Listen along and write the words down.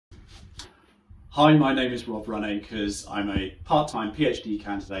Hi, my name is Rob Runacres. I'm a part-time PhD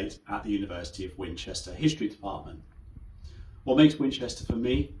candidate at the University of Winchester History Department. What makes Winchester for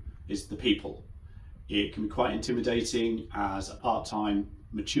me is the people. It can be quite intimidating as a part-time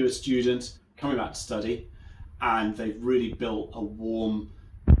mature student coming back to study, and they've really built a warm,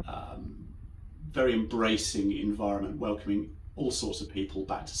 very embracing environment, welcoming all sorts of people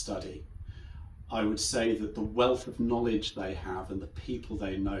back to study. I would say that the wealth of knowledge they have and the people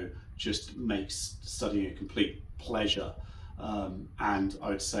they know just makes studying a complete pleasure. And I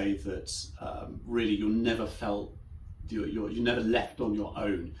would say that really you're never left on your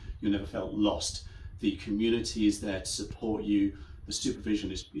own. You're never felt lost. The community is there to support you. The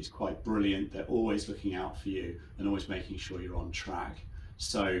supervision is quite brilliant. They're always looking out for you and always making sure you're on track.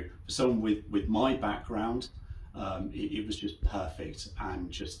 So for someone with my background, it was just perfect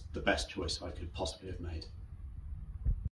and just the best choice I could possibly have made.